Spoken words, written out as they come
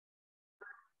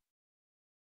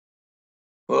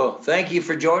Well, thank you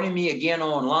for joining me again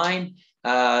online.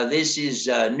 This is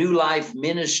New Life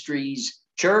Ministries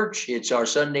Church. It's our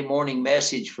Sunday morning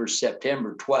message for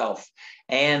September 12th.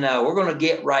 And we're going to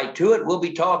get right to it. We'll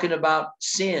be talking about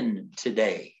sin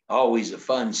today. Always a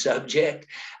fun subject.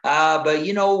 But,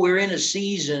 you know, we're in a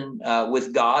season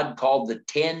with God called the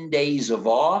 10 Days of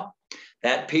Awe.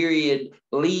 That period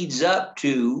leads up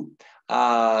to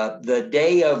the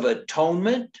Day of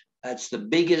Atonement. That's the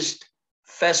biggest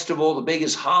festival, the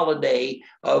biggest holiday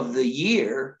of the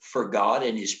year for God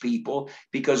and his people,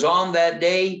 because on that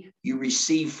day you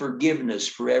receive forgiveness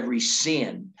for every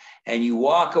sin, and you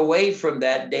walk away from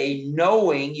that day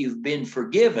knowing you've been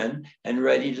forgiven and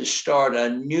ready to start a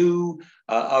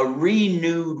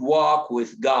renewed walk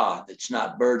with God that's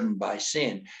not burdened by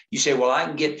sin. You say, well, I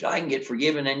can get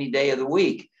forgiven any day of the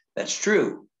week. That's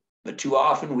true. But too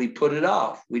often we put it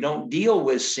off. We don't deal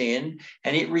with sin,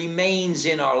 and it remains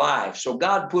in our life. So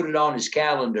God put it on his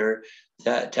calendar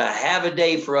to have a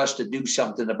day for us to do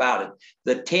something about it.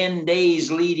 The 10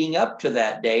 days leading up to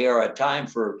that day are a time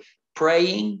for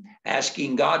praying,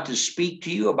 asking God to speak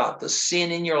to you about the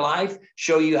sin in your life,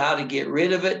 show you how to get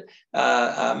rid of it,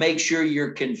 make sure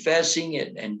you're confessing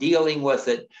it and dealing with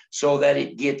it so that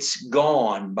it gets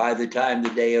gone by the time the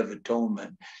Day of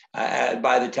Atonement,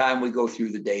 by the time we go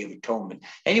through the Day of Atonement.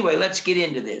 Anyway, let's get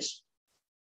into this.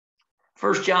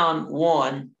 1 John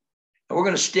 1, and we're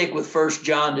going to stick with 1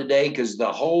 John today because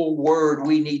the whole word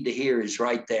we need to hear is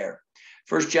right there.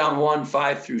 1 John 1,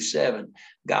 5 through 7.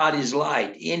 God is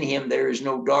light. In him there is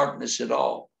no darkness at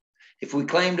all. If we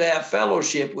claim to have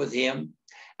fellowship with him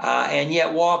and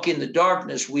yet walk in the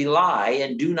darkness, we lie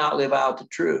and do not live out the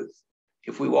truth.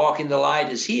 If we walk in the light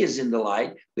as he is in the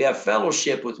light, we have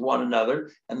fellowship with one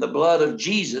another, and the blood of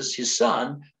Jesus, his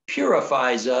son,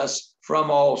 purifies us from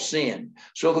all sin.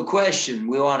 So the question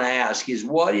we want to ask is,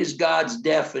 what is God's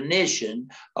definition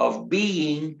of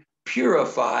being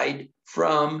purified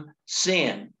from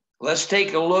sin? Let's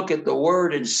take a look at the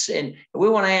word and sin. We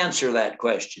want to answer that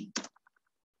question.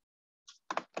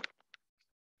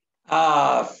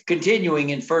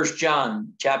 Continuing in 1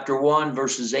 John chapter 1,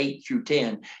 verses 8 through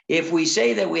 10. If we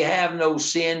say that we have no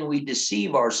sin, we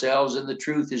deceive ourselves and the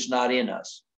truth is not in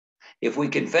us. If we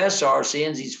confess our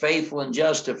sins, he's faithful and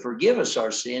just to forgive us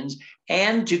our sins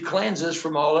and to cleanse us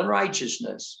from all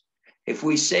unrighteousness. If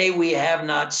we say we have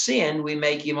not sinned, we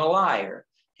make him a liar,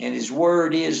 and his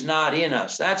word is not in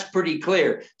us. That's pretty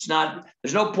clear.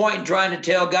 There's no point in trying to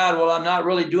tell God, well, I'm not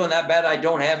really doing that bad. I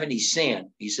don't have any sin.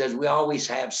 He says we always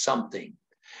have something.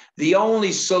 The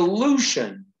only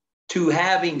solution to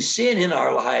having sin in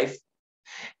our life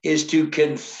is to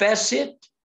confess it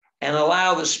and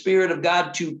allow the Spirit of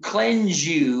God to cleanse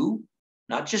you,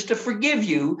 not just to forgive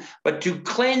you, but to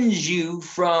cleanse you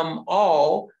from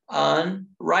all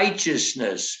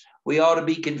unrighteousness. We ought to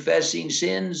be confessing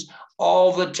sins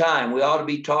all the time. We ought to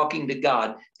be talking to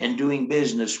God and doing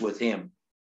business with him.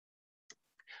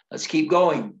 Let's keep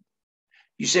going.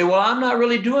 You say, well, I'm not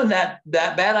really doing that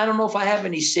bad. I don't know if I have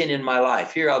any sin in my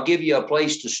life. Here, I'll give you a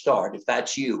place to start if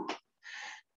that's you.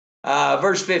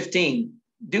 Verse 15,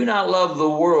 do not love the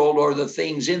world or the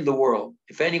things in the world.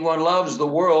 If anyone loves the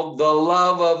world, the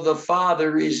love of the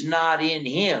Father is not in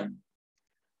him.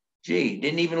 Gee,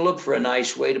 didn't even look for a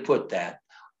nice way to put that.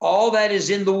 All that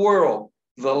is in the world,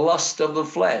 the lust of the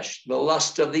flesh, the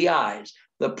lust of the eyes,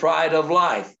 the pride of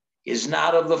life, is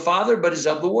not of the Father, but is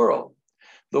of the world.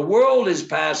 The world is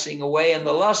passing away and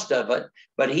the lust of it,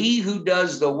 but he who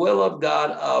does the will of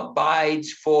God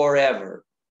abides forever.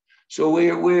 So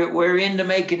we're into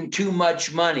making too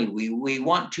much money. We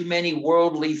want too many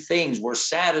worldly things. We're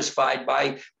satisfied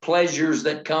by pleasures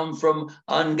that come from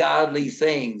ungodly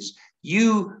things.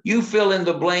 You fill in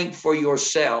the blank for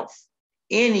yourself.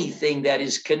 Anything that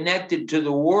is connected to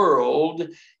the world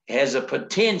has a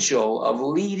potential of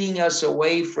leading us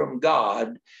away from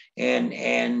God. And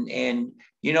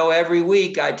you know, every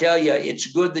week I tell you,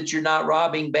 it's good that you're not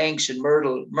robbing banks and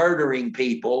murdering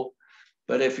people.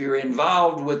 But if you're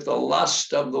involved with the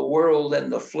lust of the world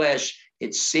and the flesh,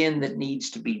 it's sin that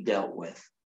needs to be dealt with.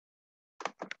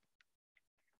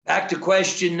 Back to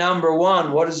question number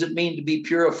 1. What does it mean to be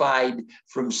purified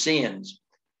from sins?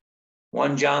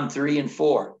 1 John 3 and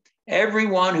 4.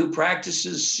 Everyone who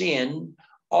practices sin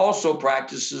also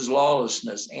practices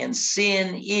lawlessness, and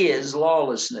sin is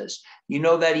lawlessness. You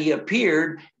know that he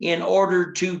appeared in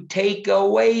order to take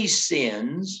away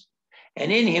sins,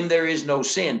 and in him there is no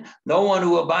sin. No one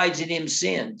who abides in him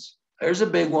sins. There's a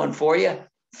big one for you.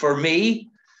 For me,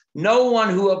 no one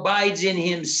who abides in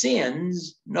him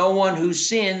sins. No one who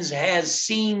sins has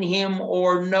seen him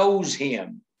or knows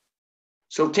him.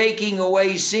 So taking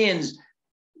away sins,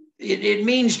 it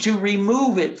means to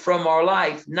remove it from our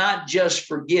life, not just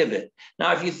forgive it.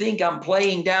 Now, if you think I'm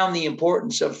playing down the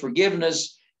importance of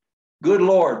forgiveness, good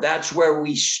Lord, that's where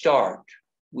we start.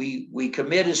 We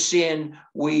commit a sin,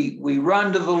 we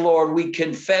run to the Lord, we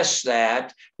confess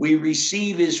that, we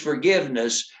receive his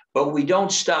forgiveness, but we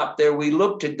don't stop there. We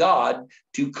look to God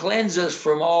to cleanse us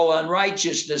from all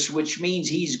unrighteousness, which means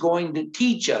he's going to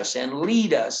teach us and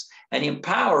lead us and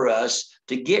empower us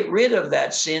to get rid of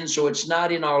that sin so it's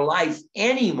not in our life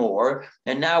anymore.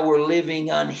 And now we're living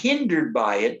unhindered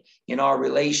by it in our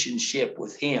relationship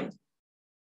with him.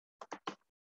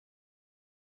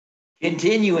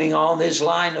 Continuing on this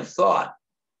line of thought,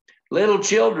 little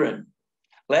children,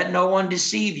 let no one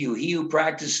deceive you. He who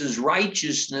practices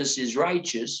righteousness is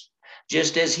righteous,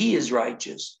 just as he is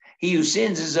righteous. He who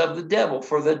sins is of the devil,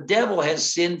 for the devil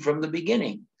has sinned from the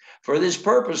beginning. For this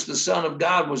purpose, the Son of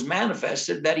God was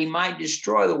manifested, that he might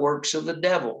destroy the works of the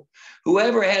devil.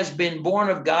 Whoever has been born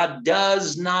of God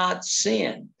does not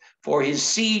sin, for his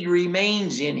seed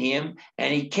remains in him,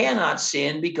 and he cannot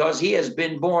sin because he has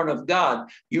been born of God.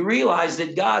 You realize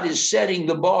that God is setting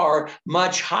the bar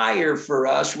much higher for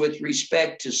us with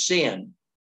respect to sin.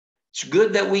 It's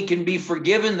good that we can be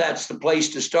forgiven. That's the place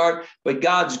to start. But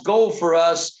God's goal for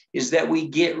us is that we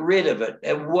get rid of it.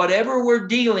 And whatever we're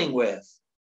dealing with,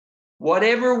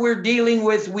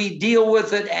 we deal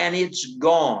with it and it's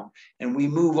gone. And we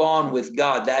move on with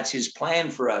God. That's his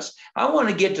plan for us. I want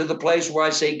to get to the place where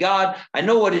I say, God, I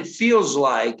know what it feels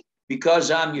like because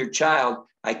I'm your child.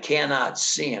 I cannot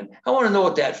sin. I want to know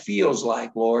what that feels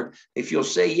like, Lord. If you'll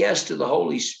say yes to the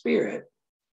Holy Spirit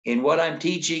in what I'm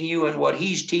teaching you and what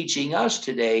he's teaching us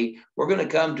today, we're going to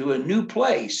come to a new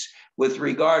place with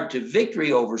regard to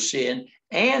victory over sin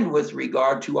and with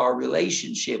regard to our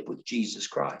relationship with Jesus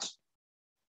Christ.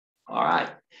 All right.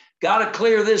 Got to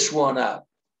clear this one up.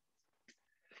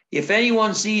 If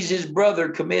anyone sees his brother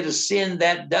commit a sin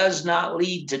that does not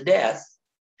lead to death,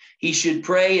 he should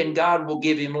pray and God will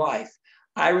give him life.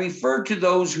 I refer to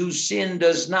those whose sin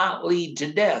does not lead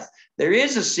to death. There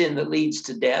is a sin that leads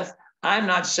to death. I'm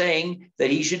not saying that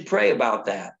he should pray about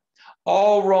that.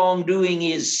 All wrongdoing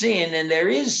is sin, and there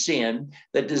is sin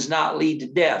that does not lead to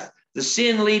death. The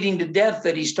sin leading to death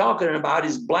that he's talking about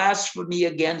is blasphemy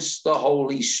against the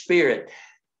Holy Spirit.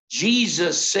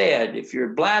 Jesus said, if you're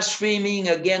blaspheming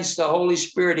against the Holy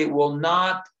Spirit, it will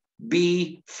not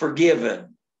be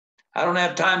forgiven. I don't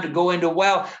have time to go into,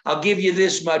 well, I'll give you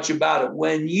this much about it.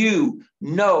 When you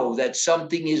know that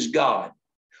something is God,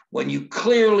 when you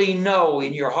clearly know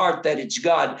in your heart that it's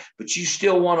God, but you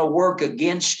still want to work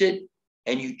against it,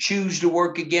 and you choose to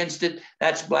work against it,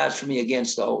 that's blasphemy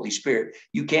against the Holy Spirit.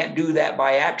 You can't do that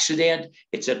by accident.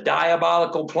 It's a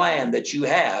diabolical plan that you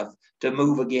have to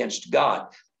move against God.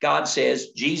 God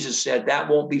says, Jesus said, that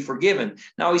won't be forgiven.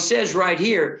 Now he says right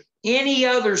here, any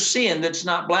other sin that's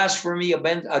not blasphemy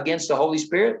against the Holy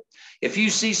Spirit, if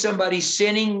you see somebody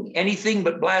sinning anything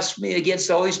but blasphemy against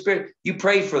the Holy Spirit, you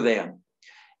pray for them.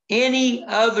 Any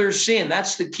other sin,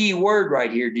 that's the key word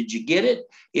right here. Did you get it?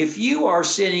 If you are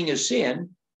sinning a sin,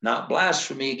 not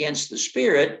blasphemy against the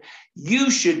Spirit,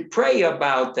 you should pray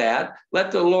about that.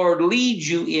 Let the Lord lead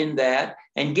you in that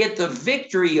and get the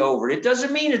victory over it. It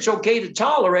doesn't mean it's okay to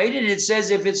tolerate it. It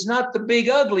says if it's not the big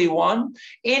ugly one,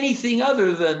 anything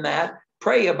other than that,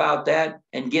 pray about that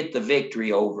and get the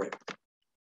victory over it.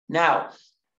 Now,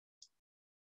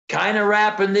 kind of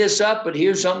wrapping this up, but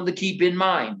here's something to keep in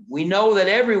mind. We know that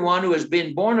everyone who has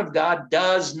been born of God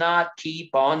does not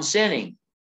keep on sinning.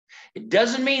 It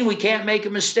doesn't mean we can't make a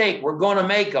mistake. We're going to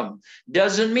make them.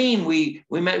 Doesn't mean we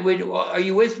are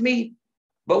you with me?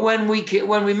 But when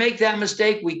we make that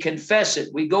mistake, we confess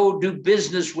it. We go do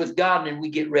business with God and we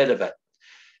get rid of it.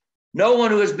 No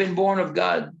one who has been born of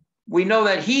God, we know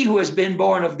that he who has been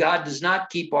born of God does not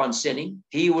keep on sinning.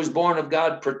 He who was born of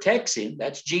God protects him.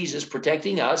 That's Jesus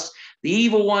protecting us. The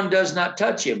evil one does not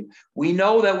touch him. We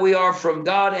know that we are from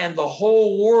God and the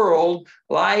whole world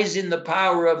lies in the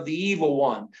power of the evil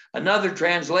one. Another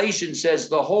translation says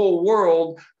the whole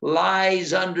world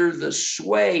lies under the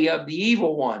sway of the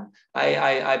evil one.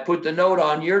 I put the note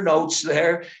on your notes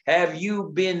there. Have you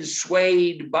been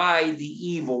swayed by the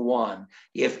evil one?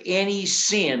 If any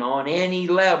sin on any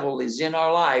level is in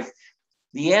our life,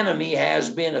 the enemy has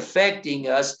been affecting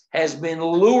us, has been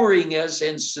luring us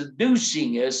and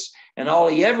seducing us. And all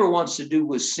he ever wants to do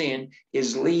with sin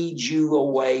is lead you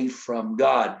away from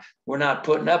God. We're not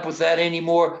putting up with that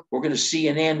anymore. We're going to see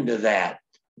an end to that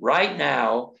right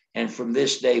now and from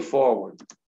this day forward.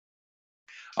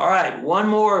 All right, one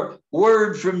more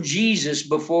word from Jesus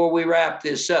before we wrap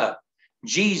this up.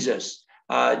 Jesus,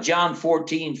 John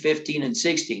 14, 15, and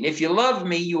 16. If you love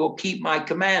me, you will keep my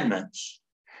commandments.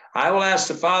 I will ask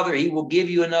the Father, he will give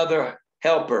you another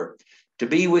helper to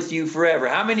be with you forever.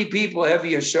 How many people have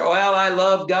you said, well, I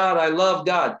love God, I love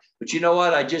God. But you know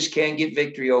what? I just can't get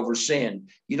victory over sin.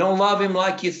 You don't love him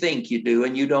like you think you do,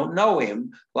 and you don't know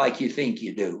him like you think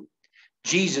you do.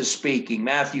 Jesus speaking,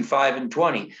 Matthew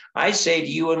 5:20. I say to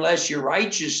you, unless your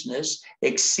righteousness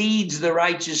exceeds the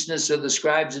righteousness of the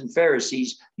scribes and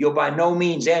Pharisees, you'll by no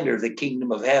means enter the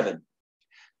kingdom of heaven.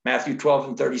 Matthew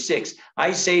 12:36.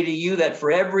 I say to you that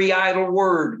for every idle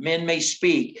word men may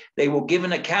speak, they will give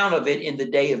an account of it in the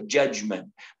day of judgment.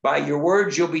 By your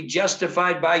words you'll be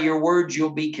justified, by your words you'll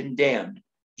be condemned.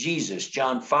 Jesus,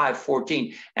 John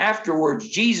 5:14. Afterwards,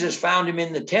 Jesus found him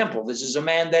in the temple. This is a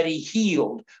man that he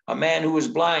healed, a man who was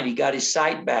blind. He got his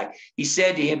sight back. He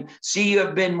said to him, see, you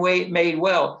have been made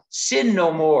well. Sin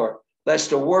no more,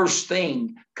 lest a worse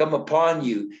thing come upon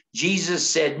you. Jesus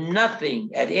said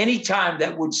nothing at any time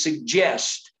that would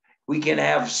suggest we can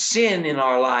have sin in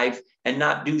our life and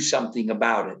not do something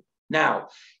about it. Now,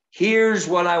 here's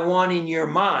what I want in your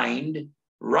mind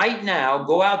right now.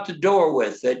 Go out the door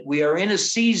with it. We are in a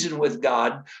season with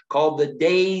God called the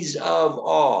Days of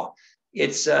Awe.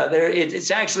 It's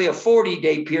actually a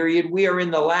 40-day period. We are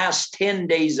in the last 10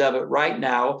 days of it right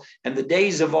now. And the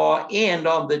Days of Awe end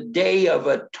on the Day of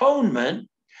Atonement,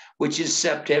 which is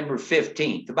September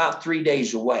 15th, about 3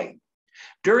 days away.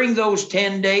 During those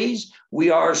 10 days,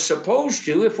 we are supposed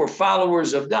to, if we're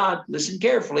followers of God, listen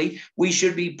carefully, we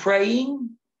should be praying,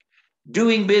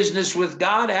 doing business with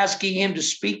God, asking him to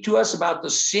speak to us about the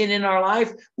sin in our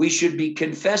life. We should be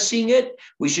confessing it.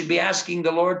 We should be asking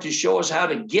the Lord to show us how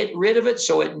to get rid of it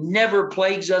so it never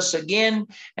plagues us again.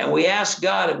 And we ask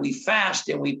God, and we fast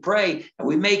and we pray and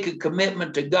we make a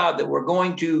commitment to God that we're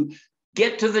going to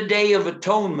get to the Day of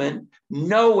Atonement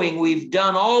knowing we've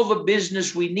done all the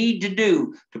business we need to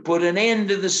do to put an end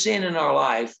to the sin in our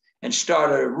life and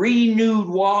start a renewed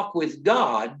walk with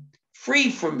God,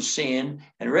 free from sin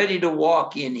and ready to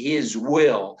walk in his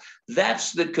will.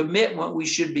 That's the commitment we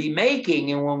should be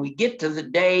making. And when we get to the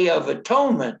Day of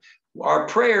Atonement, our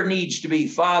prayer needs to be,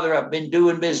 Father, I've been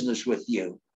doing business with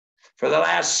you for the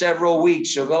last several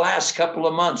weeks or the last couple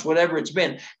of months, whatever it's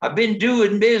been. I've been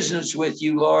doing business with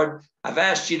you, Lord. I've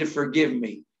asked you to forgive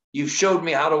me. You've showed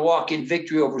me how to walk in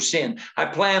victory over sin. I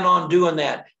plan on doing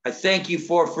that. I thank you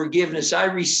for forgiveness. I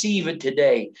receive it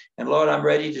today. And Lord, I'm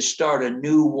ready to start a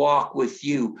new walk with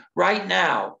you right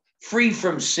now, free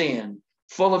from sin,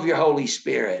 full of your Holy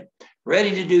Spirit,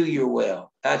 ready to do your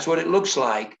will. That's what it looks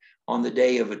like on the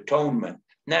Day of Atonement.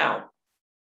 Now,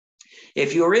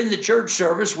 if you were in the church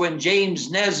service when James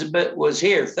Nesbitt was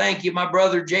here, thank you, my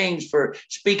brother James, for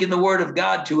speaking the word of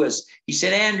God to us. He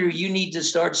said, Andrew, you need to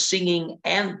start singing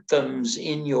anthems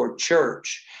in your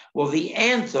church. Well, the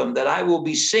anthem that I will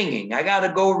be singing, I got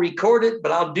to go record it,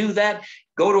 but I'll do that.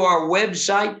 Go to our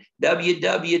website,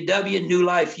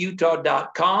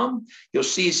 www.newlifeutah.com. You'll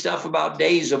see stuff about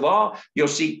Days of Awe. You'll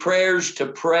see prayers to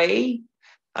pray.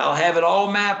 I'll have it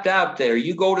all mapped out there.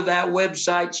 You go to that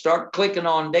website, start clicking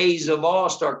on Days of Awe,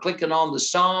 start clicking on the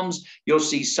Psalms. You'll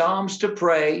see Psalms to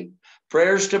pray,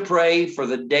 prayers to pray for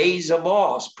the Days of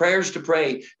Awe, prayers to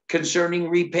pray concerning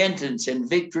repentance and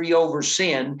victory over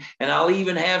sin. And I'll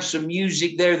even have some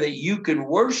music there that you can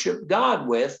worship God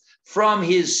with from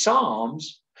his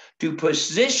Psalms to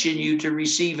position you to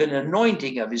receive an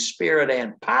anointing of his Spirit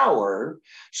and power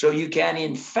so you can,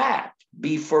 in fact,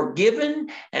 be forgiven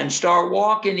and start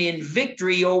walking in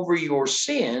victory over your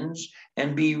sins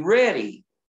and be ready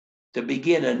to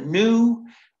begin a new,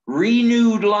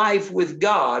 renewed life with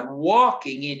God,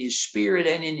 walking in his Spirit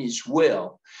and in his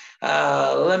will.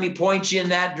 Let me point you in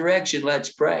that direction.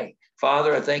 Let's pray.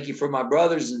 Father, I thank you for my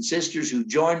brothers and sisters who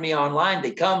join me online.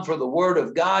 They come for the word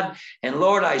of God. And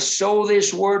Lord, I sow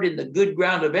this word in the good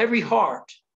ground of every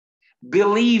heart,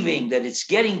 believing that it's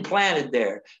getting planted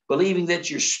there, believing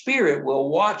that your Spirit will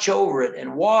watch over it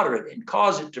and water it and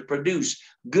cause it to produce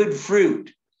good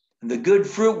fruit. And the good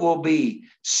fruit will be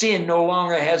sin no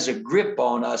longer has a grip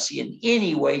on us in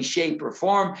any way, shape, or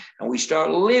form. And we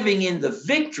start living in the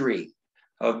victory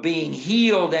of being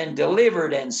healed and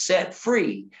delivered and set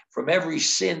free from every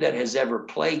sin that has ever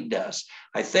plagued us.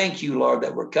 I thank you, Lord,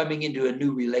 that we're coming into a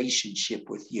new relationship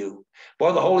with you.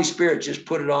 Boy, the Holy Spirit just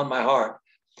put it on my heart.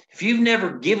 If you've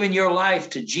never given your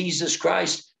life to Jesus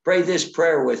Christ, pray this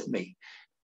prayer with me.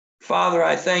 Father,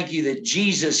 I thank you that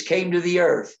Jesus came to the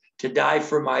earth to die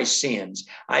for my sins.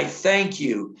 I thank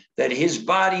you that his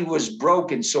body was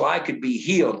broken so I could be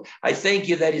healed. I thank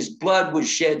you that his blood was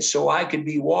shed so I could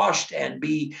be washed and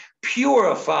be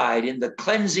purified in the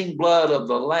cleansing blood of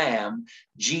the Lamb,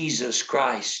 Jesus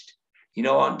Christ. You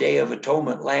know, on Day of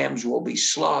Atonement, lambs will be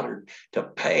slaughtered to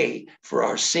pay for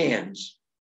our sins.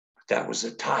 That was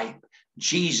a type.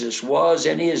 Jesus was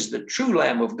and is the true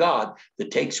Lamb of God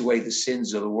that takes away the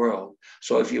sins of the world.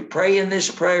 So if you pray in this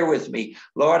prayer with me,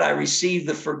 Lord, I receive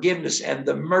the forgiveness and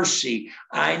the mercy.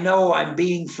 I know I'm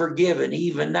being forgiven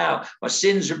even now. My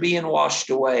sins are being washed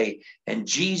away. And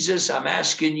Jesus, I'm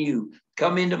asking you,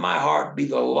 come into my heart, be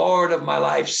the Lord of my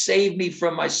life, save me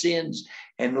from my sins,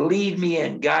 and lead me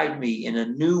and guide me in a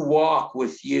new walk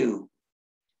with you.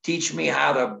 Teach me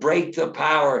how to break the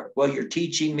power. Well, you're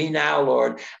teaching me now,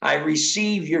 Lord. I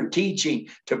receive your teaching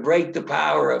to break the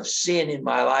power of sin in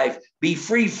my life. Be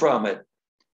free from it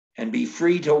and be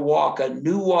free to walk a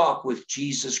new walk with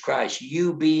Jesus Christ.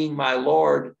 You being my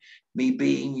Lord, me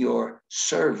being your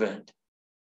servant,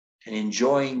 and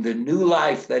enjoying the new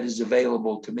life that is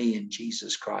available to me in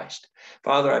Jesus Christ.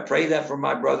 Father, I pray that for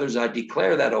my brothers. I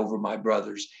declare that over my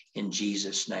brothers in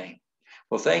Jesus' name.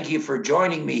 Well, thank you for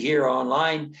joining me here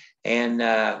online, and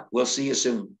we'll see you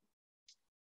soon.